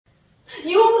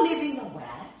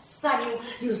West and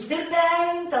you still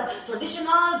paint the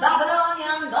traditional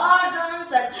Babylonian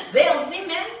gardens and veiled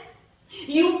women.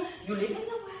 You live in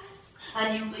the West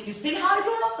and you still hide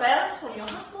your affairs from your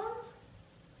husband.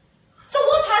 So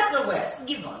what has the West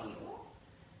given you?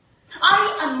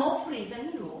 I am more free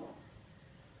than you.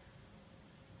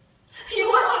 You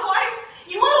are always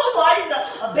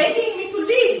begging me to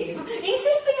leave,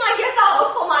 insisting I get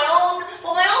out for my own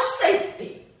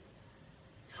safety.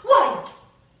 Why?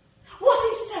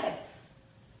 What is safe?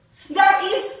 There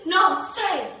is no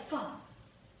safe.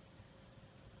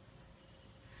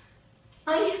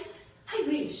 I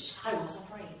wish I was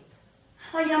afraid.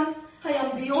 I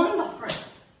am beyond afraid.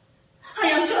 I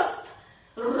am just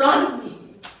running.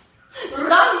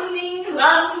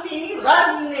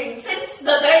 Since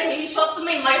the day he shot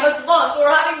me, my husband, for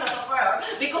having that affair,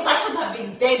 because I should have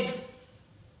been dead.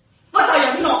 But I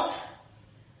am not.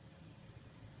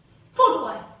 For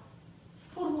why?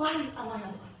 For why am I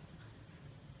alive?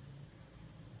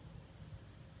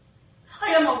 I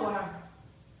am aware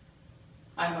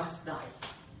I must die.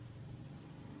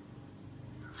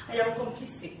 I am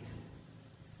complicit.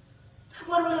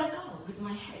 Where will I go with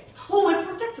my head? Who will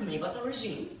protect me but the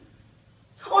regime?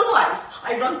 Always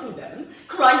I run to them,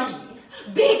 crying,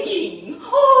 begging,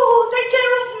 oh, take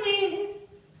care of me.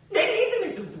 They need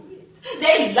me to do it.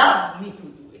 They love me to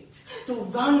do it. To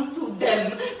run to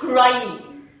them,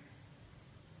 crying.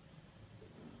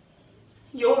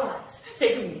 Your eyes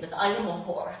say to me that I am a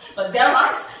whore, but their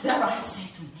eyes say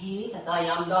to me that I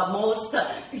am the most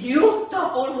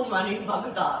beautiful woman in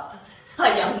Baghdad. I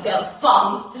am their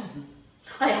fountain.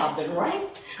 I have been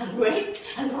raped and raped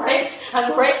and raped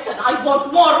and raped, and I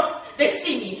want more. They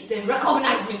see me, they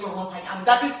recognize me for what I am.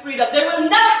 That is freedom. They will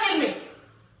never kill me.